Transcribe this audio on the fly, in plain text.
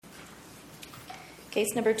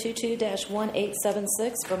Case number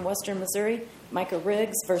 22-1876 from Western Missouri, Micah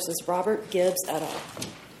Riggs versus Robert Gibbs et al.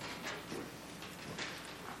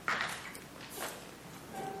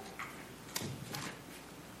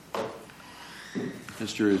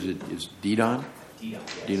 Mr. Is Didon?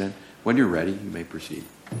 Didon. When you're ready, you may proceed.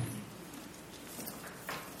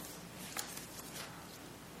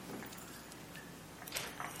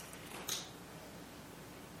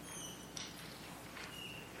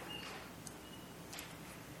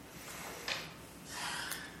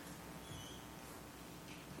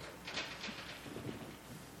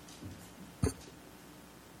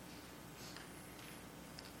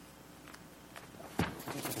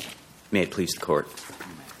 May it please the Court.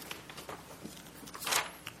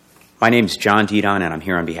 My name is John Didon, and I'm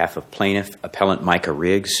here on behalf of Plaintiff Appellant Micah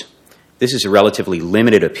Riggs. This is a relatively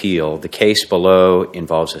limited appeal. The case below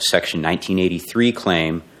involves a Section 1983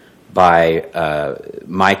 claim by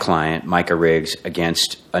my client, Micah Riggs,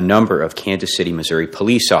 against a number of Kansas City, Missouri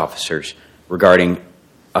police officers regarding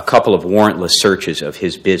a couple of warrantless searches of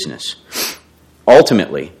his business.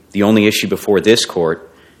 Ultimately, the only issue before this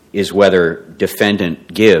Court is whether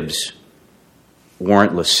Defendant Gibbs'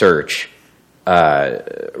 warrantless search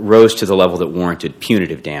rose to the level that warranted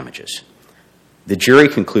punitive damages. The jury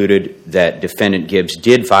concluded that Defendant Gibbs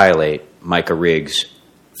did violate Micah Riggs'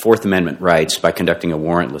 Fourth Amendment rights by conducting a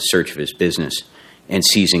warrantless search of his business and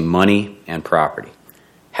seizing money and property.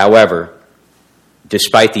 However,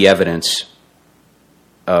 despite the evidence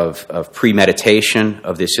of premeditation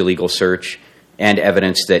of this illegal search and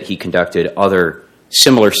evidence that he conducted other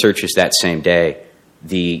similar searches that same day,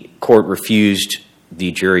 the court refused the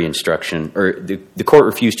jury instruction, or the court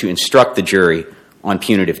refused to instruct the jury on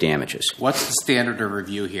punitive damages. What's the standard of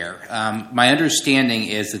review here? My understanding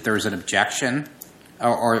is that there was an objection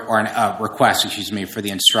or a request, for the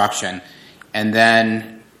instruction, and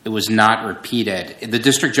then it was not repeated. The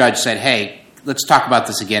district judge said, hey, let's talk about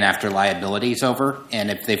this again after liability is over, and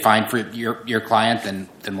if they find for your client,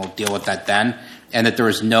 then we'll deal with that then, and that there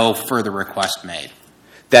was no further request made.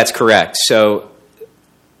 That's correct. So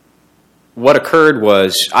what occurred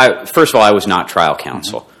was, first of all, I was not trial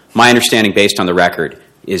counsel. Mm-hmm. My understanding, based on the record,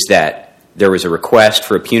 is that there was a request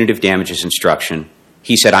for a punitive damages instruction.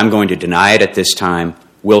 He said, I'm going to deny it at this time.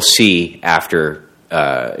 We'll see after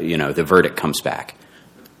the verdict comes back.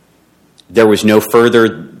 There was no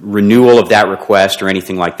further renewal of that request or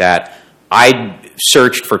anything like that. I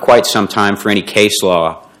searched for quite some time for any case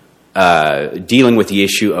law dealing with the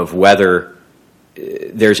issue of whether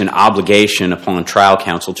there's an obligation upon trial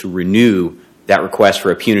counsel to renew that request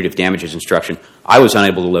for a punitive damages instruction. I was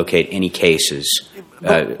unable to locate any cases.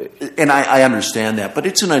 And I understand that, but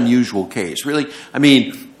it's an unusual case, really. I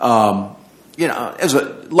mean, as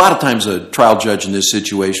a lot of times a trial judge in this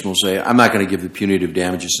situation will say, I'm not going to give the punitive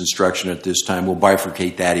damages instruction at this time. We'll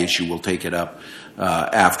bifurcate that issue. We'll take it up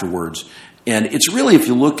afterwards. And it's really, if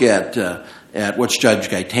you look at what Judge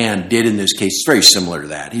Gaitan did in this case, it's very similar to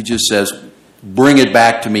that. He just says, bring it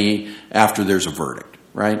back to me after there's a verdict,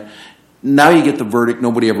 right? Now you get the verdict,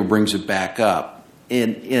 nobody ever brings it back up.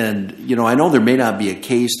 And I know there may not be a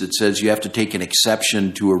case that says you have to take an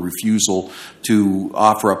exception to a refusal to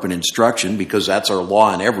offer up an instruction, because that's our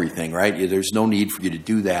law and everything, right? There's no need for you to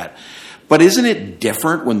do that. But isn't it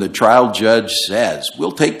different when the trial judge says,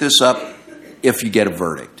 we'll take this up if you get a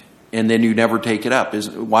verdict, and then you never take it up?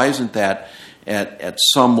 Why isn't that at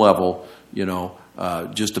some level,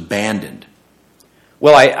 just abandoned?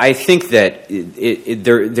 Well, I think that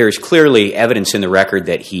there's clearly evidence in the record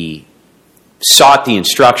that he sought the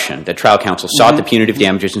instruction, that trial counsel sought the punitive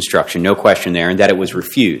damages instruction, no question there, and that it was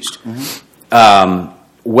refused. Mm-hmm.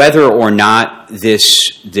 Whether or not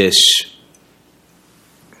this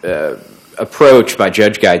approach by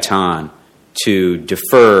Judge Gaitan to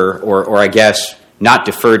defer, or I guess not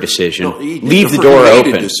defer decision, leave the door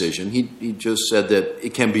open. Decision. He just said that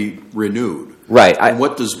it can be renewed. Right. And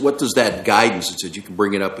what does that guidance, it says you can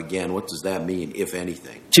bring it up again, what does that mean, if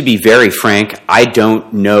anything? To be very frank, I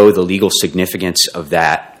don't know the legal significance of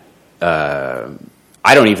that. I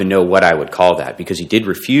don't even know what I would call that, because he did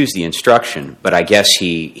refuse the instruction, but I guess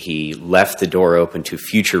he left the door open to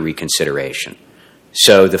future reconsideration.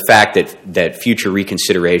 So the fact that future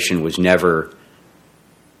reconsideration was never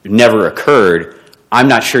occurred, I'm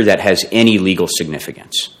not sure that has any legal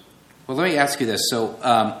significance. Well, let me ask you this. So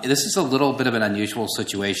this is a little bit of an unusual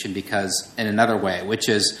situation, because in another way, which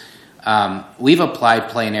is we've applied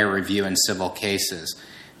plain error review in civil cases,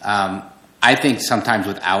 I think sometimes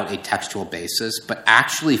without a textual basis, but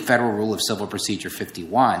actually Federal Rule of Civil Procedure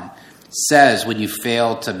 51 says when you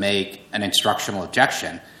fail to make an instructional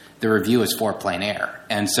objection, the review is for plain error.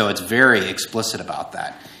 And so it's very explicit about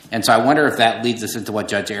that. And so I wonder if that leads us into what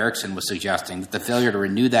Judge Erickson was suggesting, that the failure to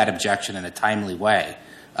renew that objection in a timely way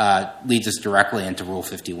leads us directly into Rule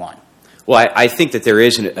 51. Well, I think that there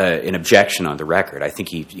is an objection on the record. I think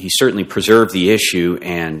he certainly preserved the issue,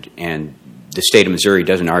 and the state of Missouri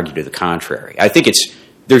doesn't argue to the contrary. I think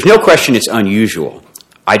there's no question it's unusual.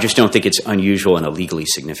 I just don't think it's unusual in a legally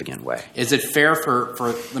significant way. Is it fair for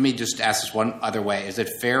let me just ask this one other way. Is it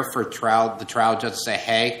fair for the trial judge to say,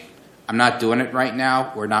 hey, I'm not doing it right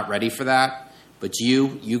now, we're not ready for that, but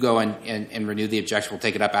you go and renew the objection, we'll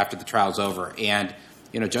take it up after the trial's over. And,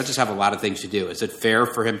 judges have a lot of things to do. Is it fair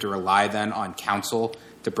for him to rely then on counsel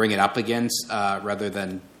to bring it up against rather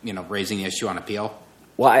than, raising the issue on appeal?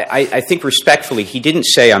 Well, I think respectfully, he didn't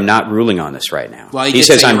say I'm not ruling on this right now. Well, he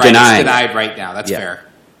says I'm denying. It's denied right now. That's fair.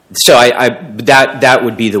 So that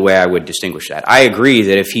would be the way I would distinguish that. I agree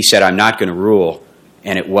that if he said I'm not going to rule,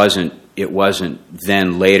 and it wasn't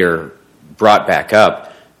then later brought back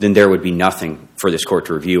up, then there would be nothing for this court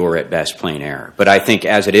to review, or at best plain error. But I think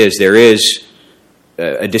as it is, there is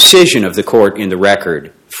a decision of the court in the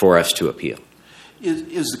record for us to appeal.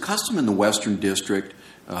 Is the custom in the Western District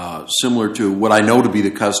similar to what I know to be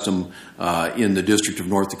the custom in the District of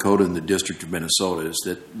North Dakota and the District of Minnesota, is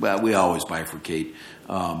that we always bifurcate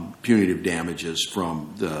punitive damages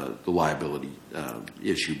from the liability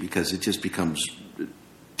issue, because it just becomes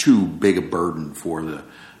too big a burden for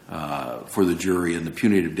the jury, and the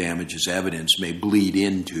punitive damages evidence may bleed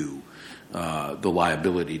into the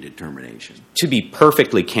liability determination. To be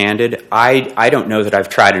perfectly candid, I don't know that I've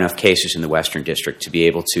tried enough cases in the Western District to be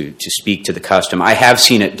able to speak to the custom. I have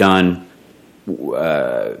seen it done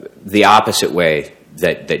the opposite way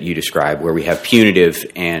that you described, where we have punitive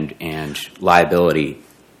and liability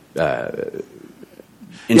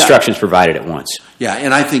instructions provided at once. Yeah,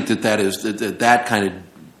 and I think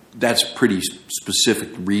that's pretty specific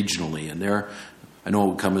regionally, and I know it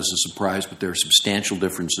would come as a surprise, but there are substantial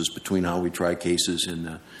differences between how we try cases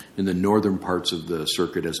in the northern parts of the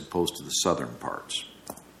circuit as opposed to the southern parts.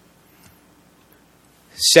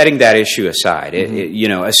 Setting that issue aside,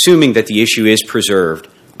 assuming that the issue is preserved,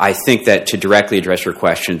 I think that to directly address your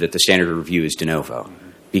question, that the standard of review is de novo,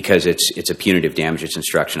 because it's a punitive damages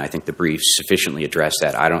instruction. I think the briefs sufficiently address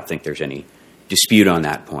that. I don't think there's any dispute on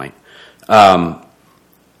that point.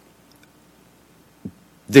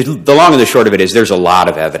 The long and the short of it is there's a lot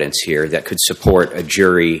of evidence here that could support a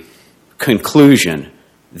jury conclusion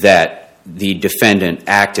that the defendant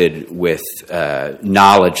acted with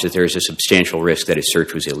knowledge that there's a substantial risk that his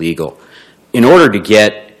search was illegal. In order to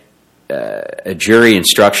get a jury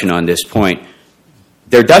instruction on this point,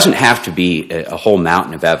 there doesn't have to be a whole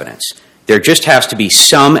mountain of evidence. There just has to be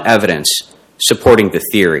some evidence supporting the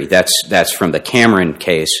theory. That's from the Cameron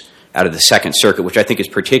case out of the Second Circuit, which I think is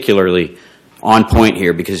particularly on point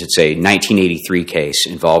here because it's a 1983 case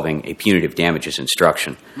involving a punitive damages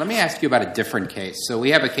instruction. Let me ask you about a different case. So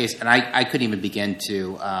we have a case, and I couldn't even begin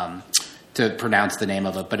to pronounce the name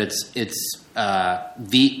of it, but it's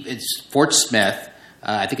Fort Smith.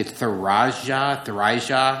 I think it's Tharaja.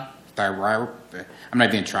 I'm not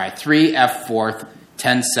even going to try. 3F 4th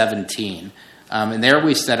 1017. And there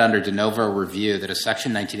we said under de novo review that a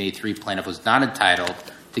Section 1983 plaintiff was not entitled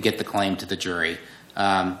to get the claim to the jury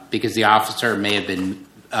because the officer may have been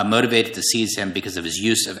motivated to seize him because of his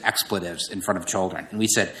use of expletives in front of children. And we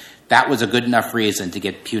said that was a good enough reason to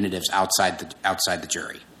get punitives outside the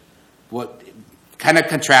jury. What kind of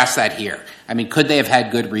contrast that here? I mean, could they have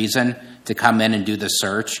had good reason to come in and do the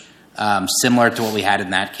search, similar to what we had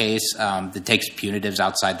in that case that takes punitives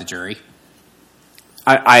outside the jury?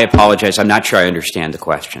 I apologize. I'm not sure I understand the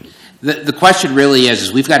question. The question really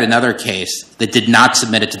is we've got another case that did not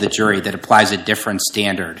submit it to the jury that applies a different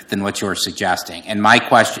standard than what you're suggesting. And my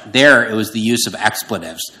question there, it was the use of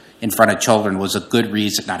expletives in front of children was a good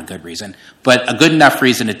reason, not a good reason, but a good enough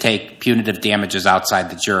reason to take punitive damages outside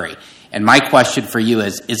the jury. And my question for you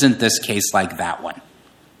is, isn't this case like that one?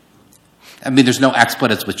 I mean, there's no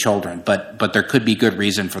expletives with children, but there could be good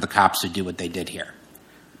reason for the cops to do what they did here.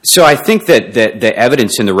 So I think that the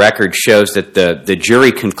evidence in the record shows that the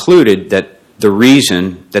jury concluded that the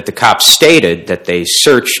reason that the cops stated that they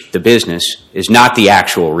searched the business is not the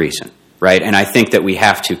actual reason, right? And I think that we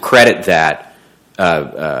have to credit that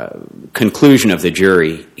conclusion of the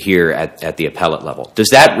jury here at the appellate level. Does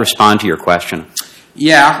that respond to your question?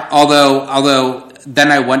 Yeah, although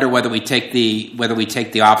then I wonder whether we take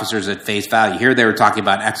the officers at face value. Here they were talking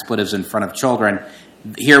about expletives in front of children.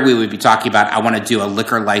 Here we would be talking about, I want to do a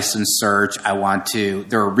liquor license search.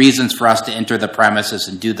 There are reasons for us to enter the premises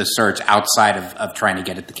and do the search outside of trying to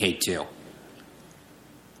get at the K2.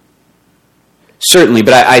 Certainly,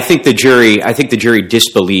 but I think the jury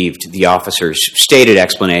disbelieved the officer's stated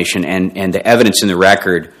explanation, and the evidence in the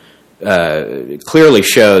record clearly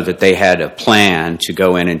showed that they had a plan to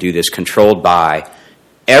go in and do this controlled buy.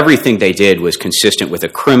 Everything they did was consistent with a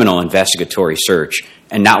criminal investigatory search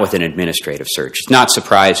and not with an administrative search. It's not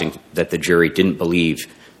surprising that the jury didn't believe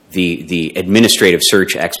the administrative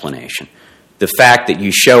search explanation. The fact that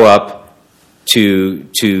you show up to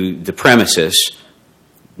the premises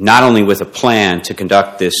not only with a plan to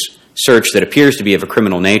conduct this search that appears to be of a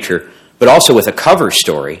criminal nature, but also with a cover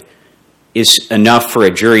story, is enough for a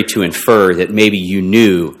jury to infer that maybe you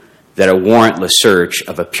knew that a warrantless search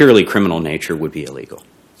of a purely criminal nature would be illegal.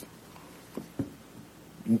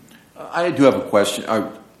 I do have a question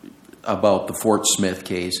about the Fort Smith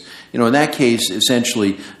case. In that case,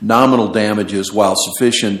 essentially, nominal damages, while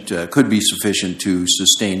sufficient, could be sufficient to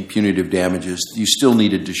sustain punitive damages, you still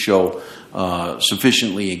needed to show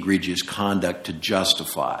sufficiently egregious conduct to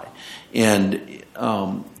justify. And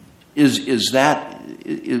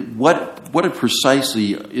what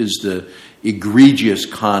precisely is the egregious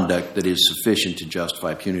conduct that is sufficient to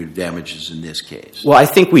justify punitive damages in this case? Well, I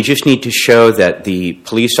think we just need to show that the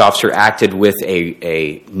police officer acted with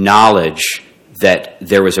a knowledge that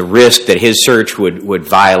there was a risk that his search would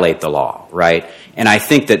violate the law, right? And I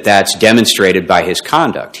think that that's demonstrated by his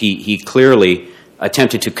conduct. He clearly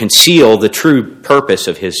attempted to conceal the true purpose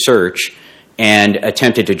of his search and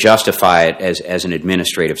attempted to justify it as an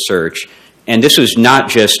administrative search. And this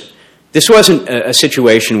wasn't a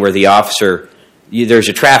situation where the officer, there's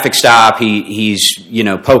a traffic stop, he's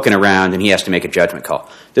poking around and he has to make a judgment call.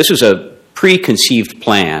 This was a preconceived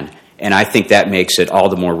plan, and I think that makes it all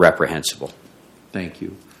the more reprehensible. Thank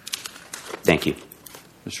you. Thank you.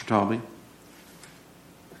 Mr. Talby?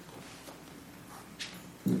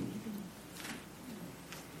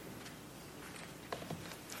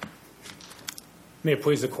 May it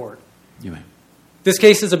please the court. You may. This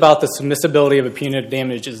case is about the submissibility of a punitive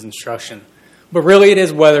damages instruction, but really it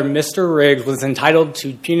is whether Mr. Riggs was entitled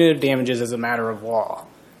to punitive damages as a matter of law.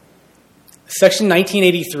 Section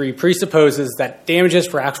 1983 presupposes that damages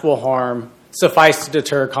for actual harm suffice to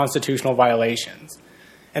deter constitutional violations,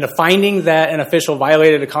 and a finding that an official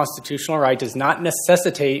violated a constitutional right does not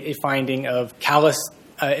necessitate a finding of callous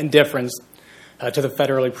indifference to the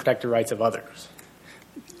federally protected rights of others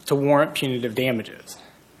to warrant punitive damages.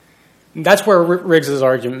 And that's where Mr.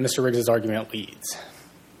 Riggs's argument leads.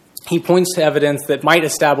 He points to evidence that might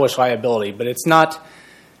establish liability, but it's not.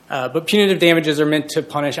 But punitive damages are meant to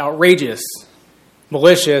punish outrageous,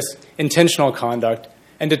 malicious, intentional conduct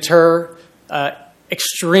and deter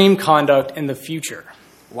extreme conduct in the future.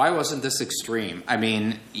 Why wasn't this extreme? I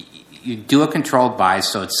mean, you do a controlled buy,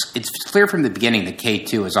 so it's clear from the beginning that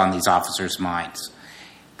K2 is on these officers' minds.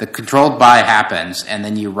 The controlled buy happens, and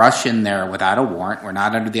then you rush in there without a warrant. We're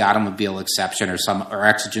not under the automobile exception or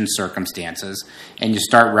exigent circumstances, and you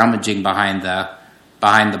start rummaging behind the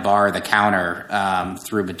bar or the counter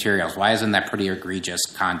through materials. Why isn't that pretty egregious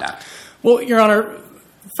conduct? Well, Your Honor,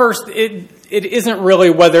 first, it isn't really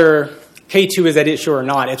whether K2 is at issue or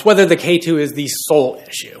not. It's whether the K2 is the sole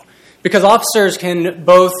issue. Because officers can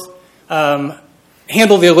both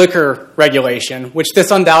handle the liquor regulation, which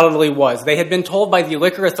this undoubtedly was. They had been told by the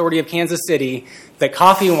Liquor Authority of Kansas City that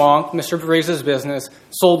Coffee Wonk, Mr. Riggs's business,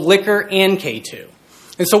 sold liquor and K2.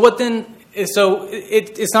 And so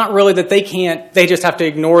it's not really that they just have to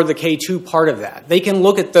ignore the K2 part of that. They can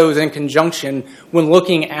look at those in conjunction when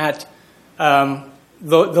looking at the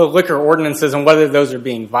liquor ordinances and whether those are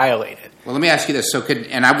being violated. Well, let me ask you this.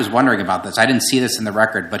 And I was wondering about this. I didn't see this in the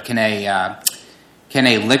record, but can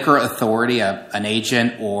a liquor authority, an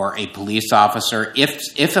agent or a police officer,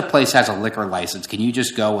 if a place has a liquor license, can you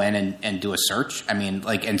just go in and do a search? I mean,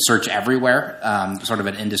 and search everywhere, sort of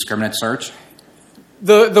an indiscriminate search?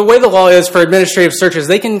 The way the law is for administrative searches,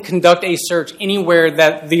 they can conduct a search anywhere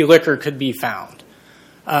that the liquor could be found.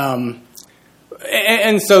 And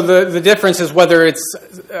so the difference is whether it's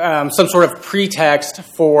some sort of pretext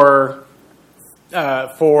for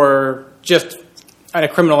just a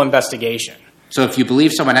criminal investigation. So if you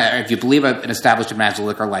believe an establishment has a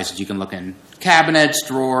liquor license, you can look in cabinets,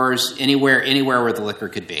 drawers, anywhere where the liquor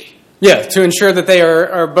could be. Yeah, to ensure that they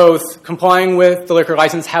are both complying with the liquor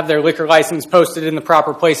license, have their liquor license posted in the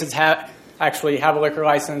proper places, actually have a liquor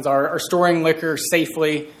license, are storing liquor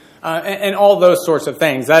safely, and all those sorts of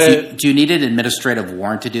things. Do you need an administrative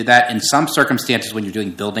warrant to do that? In some circumstances, when you're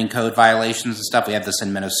doing building code violations and stuff, we have this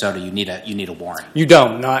in Minnesota. You need a warrant. You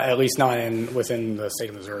don't, at least not within the state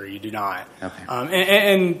of Missouri. You do not.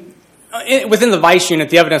 Okay. within the vice unit,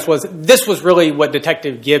 the evidence was this was really what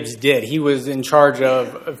Detective Gibbs did. He was in charge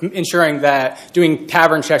of ensuring that, doing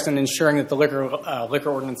tavern checks and ensuring that the liquor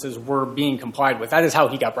ordinances were being complied with. That is how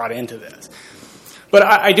he got brought into this. But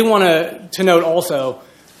I do want to note also,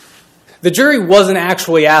 the jury wasn't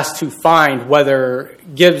actually asked to find whether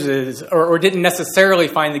Gibbs's, or didn't necessarily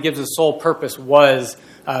find that Gibbs's sole purpose was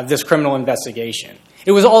this criminal investigation.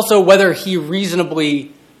 It was also whether he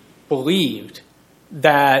reasonably believed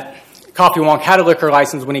that Coffee Wonk had a liquor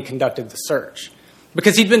license when he conducted the search,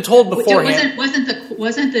 because he'd been told beforehand.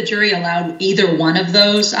 Wasn't the jury allowed either one of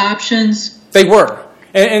those options? They were,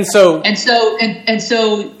 and so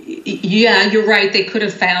yeah, you're right. They could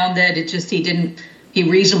have found that he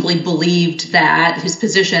reasonably believed that his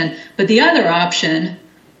position, but the other option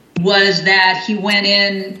was that he went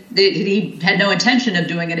in, he had no intention of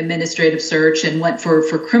doing an administrative search and went for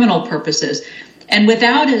criminal purposes. And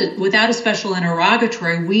without a special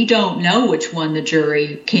interrogatory, we don't know which one the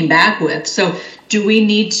jury came back with. So do we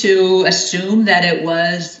need to assume that it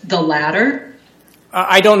was the latter?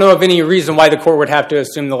 I don't know of any reason why the court would have to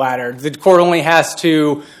assume the latter. The court only has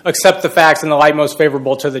to accept the facts in the light most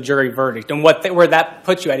favorable to the jury verdict. And where that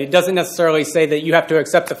puts you at, it doesn't necessarily say that you have to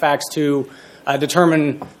accept the facts to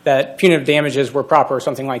determine that punitive damages were proper or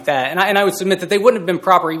something like that. And I would submit that they wouldn't have been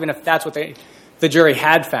proper even if that's what the jury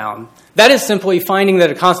had found. That is simply finding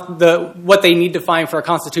that what they need to find for a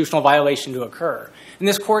constitutional violation to occur. And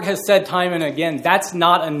this court has said time and again, that's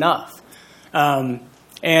not enough. And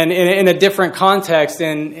in a different context,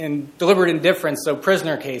 in deliberate indifference, so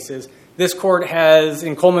prisoner cases, this court has,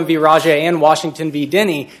 in Coleman v. Rajah and Washington v.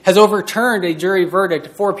 Denny, has overturned a jury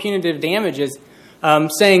verdict for punitive damages,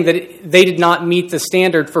 saying that they did not meet the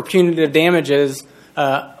standard for punitive damages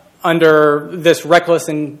under this reckless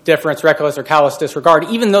indifference, reckless or callous disregard,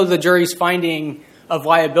 even though the jury's finding of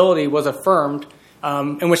liability was affirmed,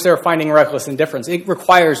 in which they were finding reckless indifference. It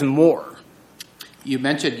requires more. You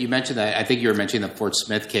mentioned that. I think you were mentioning the Fort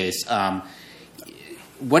Smith case.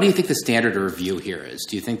 What do you think the standard of review here is?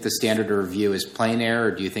 Do you think the standard of review is plain error,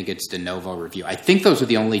 or do you think it's de novo review? I think those are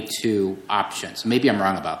the only two options. Maybe I'm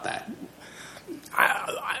wrong about that.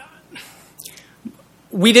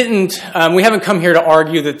 We haven't come here to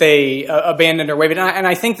argue that they abandoned or waived it. And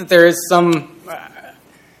I think that there is some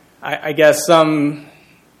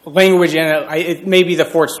language in it. It may be the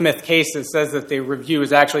Fort Smith case that says that the review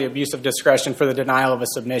is actually abuse of discretion for the denial of a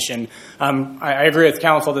submission. I agree with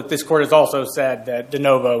counsel that this court has also said that de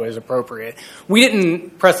novo is appropriate. We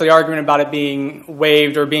didn't press the argument about it being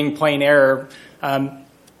waived or being plain error,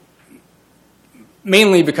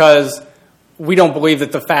 mainly because we don't believe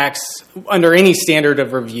that the facts, under any standard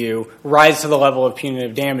of review, rise to the level of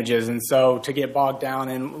punitive damages. And so to get bogged down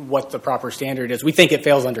in what the proper standard is, we think it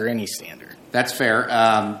fails under any standard. That's fair.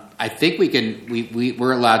 I think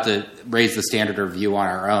we're allowed to raise the standard of review on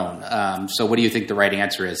our own. So what do you think the right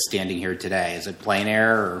answer is standing here today? Is it plain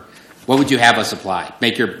error, or what would you have us apply?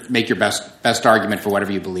 Make your best argument for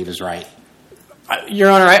whatever you believe is right.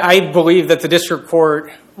 Your Honor, I believe that the district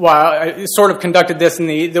court, sort of conducted this in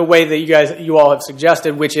the way that you all have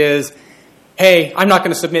suggested, which is, hey, I'm not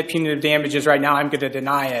going to submit punitive damages right now. I'm going to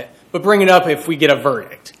deny it, but bring it up if we get a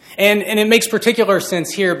verdict. And it makes particular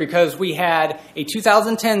sense here because we had a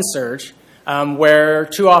 2010 search where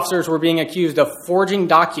two officers were being accused of forging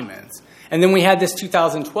documents, and then we had this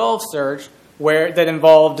 2012 search that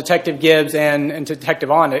involved Detective Gibbs and Detective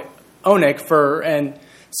Oenick and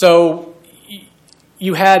so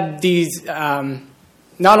you had these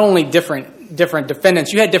not only different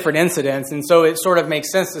defendants, you had different incidents, and so it sort of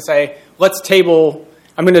makes sense to say, let's table,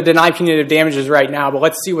 I'm going to deny punitive damages right now, but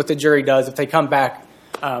let's see what the jury does. If they come back,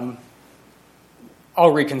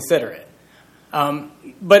 I'll reconsider it.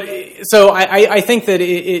 So I think that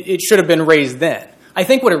it should have been raised then. I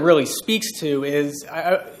think what it really speaks to is,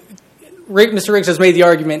 Mr. Riggs has made the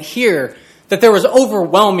argument here that there was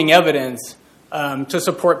overwhelming evidence to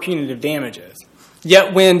support punitive damages.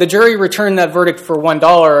 Yet when the jury returned that verdict for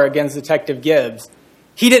 $1 against Detective Gibbs,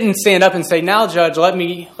 he didn't stand up and say, now, Judge, let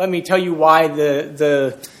me tell you why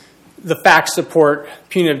the facts support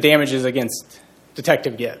punitive damages against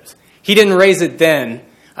Detective Gibbs. He didn't raise it then.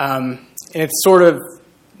 And it's sort of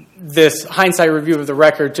this hindsight review of the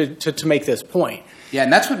record to make this point. Yeah,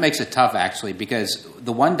 and that's what makes it tough, actually, because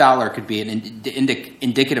the $1 could be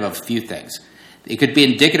indicative of a few things. It could be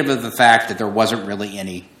indicative of the fact that there wasn't really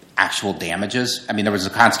any actual damages. I mean, there was a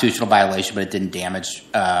constitutional violation, but it didn't damage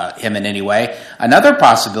him in any way. Another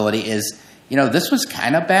possibility is, this was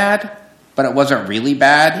kind of bad, but it wasn't really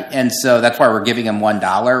bad, and so that's why we're giving him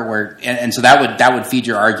 $1. And so that would feed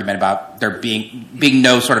your argument about there being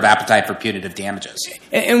no sort of appetite for punitive damages.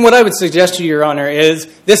 And what I would suggest to you, Your Honor, is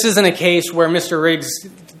this isn't a case where Mr. Riggs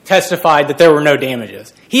testified that there were no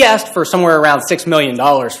damages. He asked for somewhere around $6 million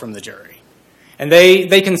from the jury. And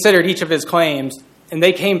they considered each of his claims, and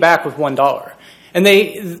they came back with $1. And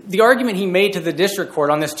the argument he made to the district court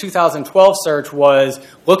on this 2012 search was,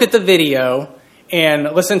 look at the video and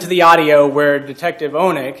listen to the audio where Detective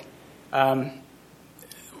Oenick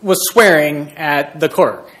was swearing at the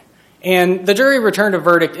clerk. And the jury returned a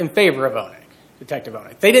verdict in favor of Oenick, Detective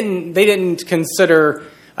Oenick. They didn't consider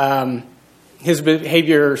his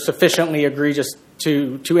behavior sufficiently egregious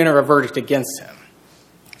to enter a verdict against him.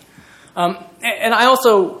 And I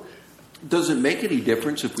also... Does it make any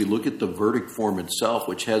difference if we look at the verdict form itself,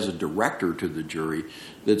 which has a director to the jury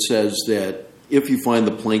that says that if you find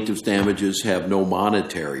the plaintiff's damages have no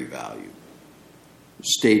monetary value,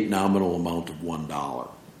 state nominal amount of $1,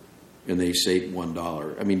 and they say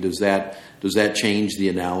 $1. I mean, does that change the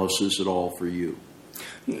analysis at all for you?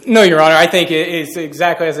 No, Your Honor. I think it's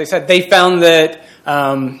exactly as I said. They found that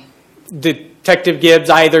Detective Gibbs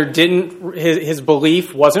either his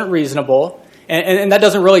belief wasn't reasonable, and that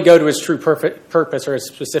doesn't really go to his true purpose or his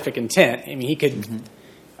specific intent. I mean, he could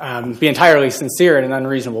be entirely sincere in an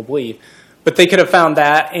unreasonable belief. But they could have found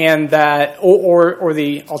that, and that, or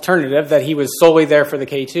the alternative, that he was solely there for the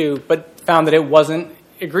K2, but found that it wasn't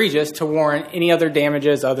egregious to warrant any other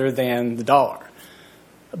damages other than the $1.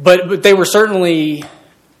 But they were certainly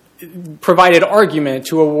provided argument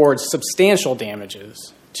to award substantial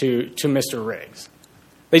damages to Mr. Riggs.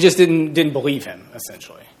 They just didn't believe him,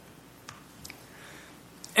 essentially.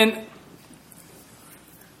 And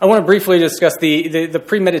I want to briefly discuss the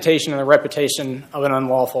premeditation and the repetition of an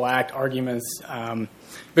unlawful act arguments,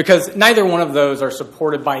 because neither one of those are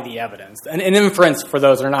supported by the evidence. An inference for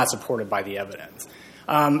those are not supported by the evidence.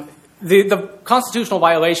 The constitutional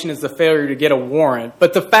violation is the failure to get a warrant,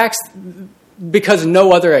 but the facts, because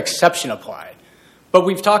no other exception applied. But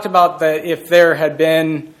we've talked about that if there had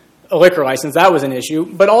been a liquor license, that was an issue.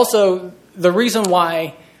 But also the reason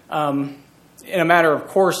why, in a matter of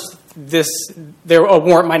course, a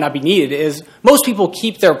warrant might not be needed is most people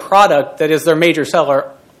keep their product that is their major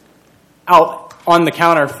seller out on the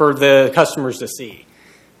counter for the customers to see.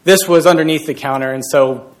 This was underneath the counter, and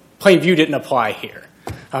so plain view didn't apply here.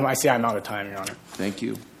 I see I'm out of time, Your Honor. Thank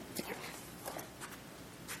you.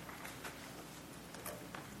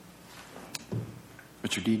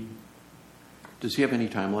 Mr. Deed, does he have any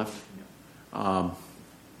time left? I'll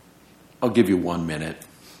give you 1 minute.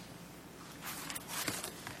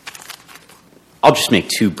 I'll just make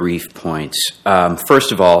two brief points.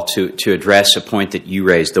 First of all, to address a point that you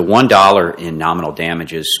raised, the $1 in nominal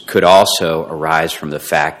damages could also arise from the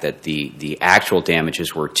fact that the actual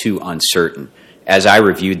damages were too uncertain. As I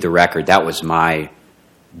reviewed the record, that was my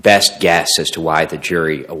best guess as to why the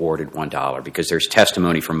jury awarded $1, because there's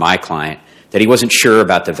testimony from my client that he wasn't sure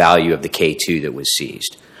about the value of the K2 that was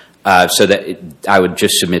seized. So that I would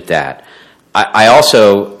just submit that. I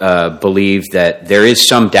also believe that there is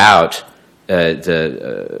some doubt.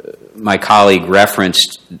 My colleague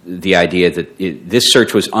referenced the idea that this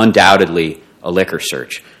search was undoubtedly a liquor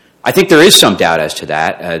search. I think there is some doubt as to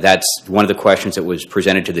that. That's one of the questions that was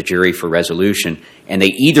presented to the jury for resolution, and they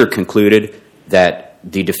either concluded that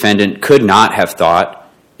the defendant could not have thought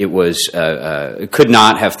that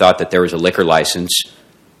there was a liquor license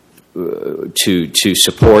to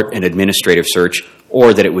support an administrative search,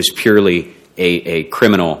 or that it was purely a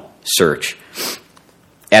criminal search.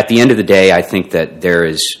 At the end of the day, I think that there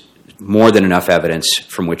is more than enough evidence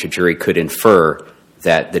from which a jury could infer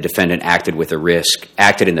that the defendant acted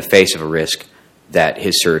in the face of a risk, that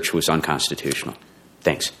his search was unconstitutional.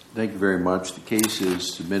 Thanks. Thank you very much. The case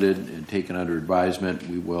is submitted and taken under advisement.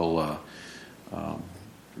 We will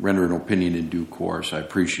render an opinion in due course.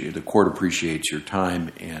 The court appreciates your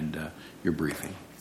time and your briefing.